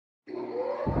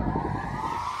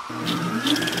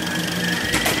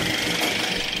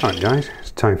Alright guys,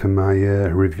 it's time for my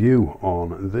review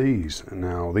on these.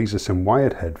 Now these are some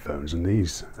wired headphones, and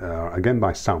these are again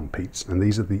by SoundPeats, and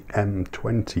these are the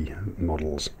M20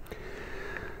 models.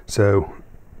 So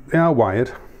they are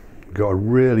wired, got a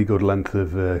really good length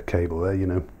of cable there, you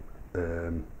know,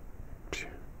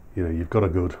 you've got a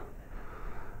good,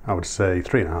 I would say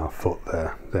 3.5 foot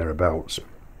there, thereabouts.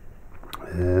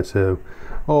 So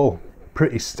all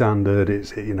pretty standard.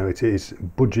 It is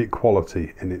budget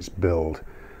quality in its build.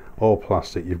 All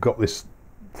plastic. You've got this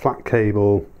flat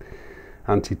cable,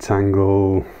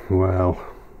 anti-tangle. Well,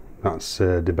 that's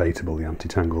debatable, the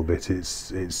anti-tangle bit.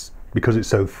 It's because it's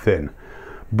so thin,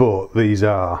 but these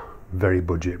are very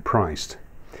budget priced.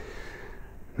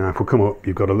 Now if we come up,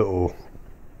 you've got a little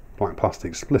black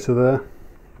plastic splitter there,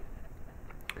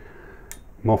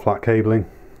 more flat cabling,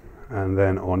 and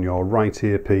then on your right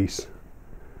earpiece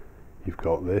you've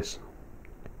got this.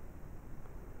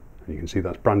 You can see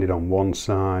that's branded on one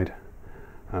side,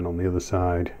 and on the other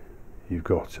side you've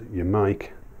got your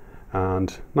mic,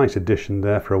 and nice addition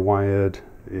there for a wired,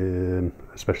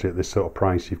 especially at this sort of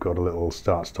price. You've got a little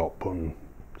start stop button,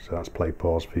 so that's play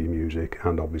pause for your music,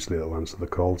 and obviously it'll answer the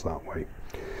calls that way.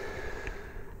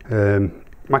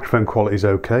 Microphone quality is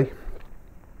okay,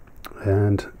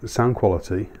 and the sound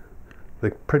quality,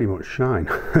 they pretty much shine.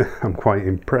 I'm quite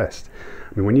impressed.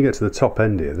 I mean, when you get to the top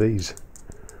end here, these,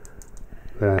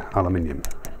 they're aluminium,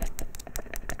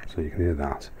 so you can hear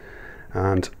that.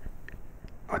 And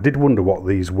I did wonder what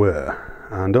these were,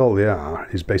 and all they are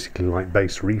is basically like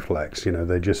bass reflex. You know,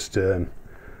 they're just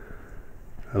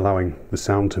allowing the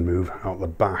sound to move out the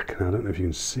back. Now, I don't know if you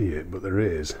can see it, but there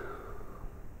is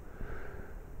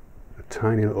a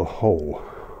tiny little hole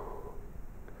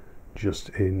just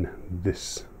in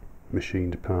this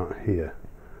machined part here.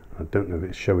 I don't know if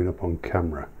it's showing up on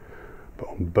camera, but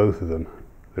on both of them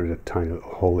there is a tiny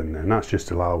little hole in there, and that's just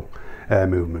to allow air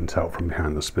movement out from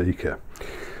behind the speaker.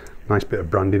 Nice bit of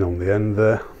branding on the end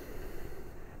there.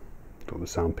 Got the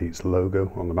SoundPeats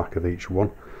logo on the back of each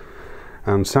one.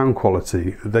 And sound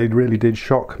quality, they really did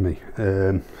shock me.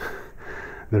 They're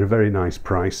a very nice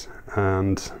price,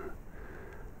 and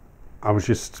I was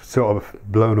just sort of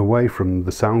blown away from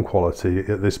the sound quality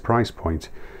at this price point.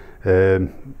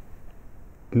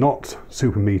 Not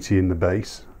super meaty in the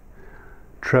bass,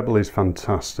 treble is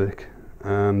fantastic,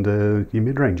 and your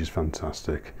mid-range is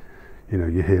fantastic. You know,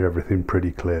 you hear everything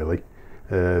pretty clearly.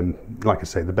 Like I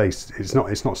say, the bass, it's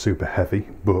not super heavy,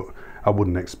 but I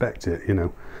wouldn't expect it, you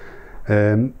know.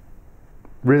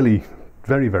 Really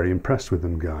very, very impressed with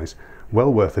them, guys.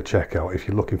 Well worth a check out if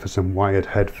you're looking for some wired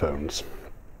headphones.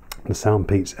 The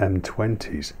SoundPeats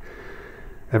M20s,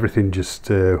 everything just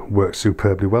works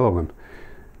superbly well on them.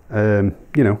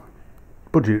 You know,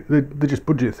 budget, they're just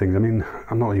budget things. I mean,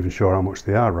 I'm not even sure how much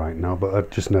they are right now, but I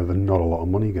just know they're not a lot of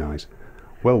money, guys.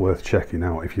 Well worth checking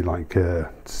out if you like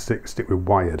stick with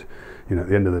wired. You know, at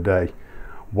the end of the day,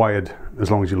 wired,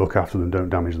 as long as you look after them, don't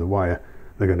damage the wire,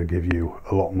 they're going to give you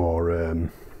a lot more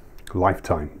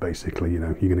lifetime, basically. You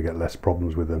know, you're going to get less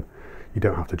problems with them. You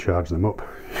don't have to charge them up,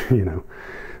 you know.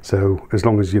 So as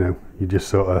long as, you know, you just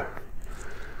sort of,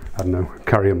 I don't know,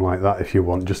 carry them like that if you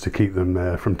want, just to keep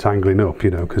them from tangling up,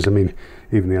 you know, because I mean,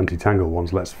 even the anti-tangle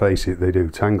ones, let's face it, they do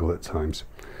tangle at times.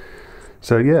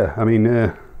 So yeah, I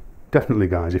mean, definitely,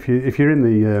 guys, if you're in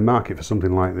the market for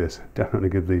something like this, definitely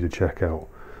give these a check out.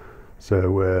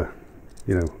 So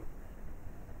you know,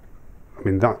 I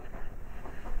mean, the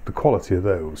quality of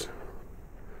those,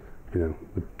 you know,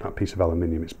 that piece of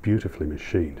aluminium, it's beautifully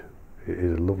machined. It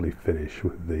is a lovely finish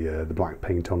with the black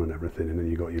paint on and everything, and then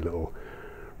you got your little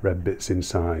red bits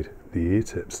inside the ear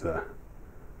tips there.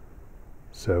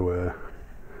 So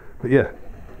but yeah,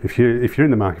 if you're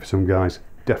in the market for some, guys,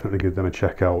 definitely give them a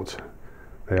check out.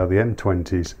 They are the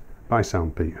M20s by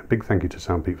SoundPeat. A big thank you to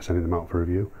SoundPeat for sending them out for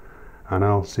review, and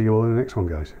I'll see you all in the next one,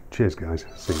 guys. Cheers, guys.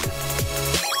 See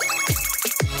you.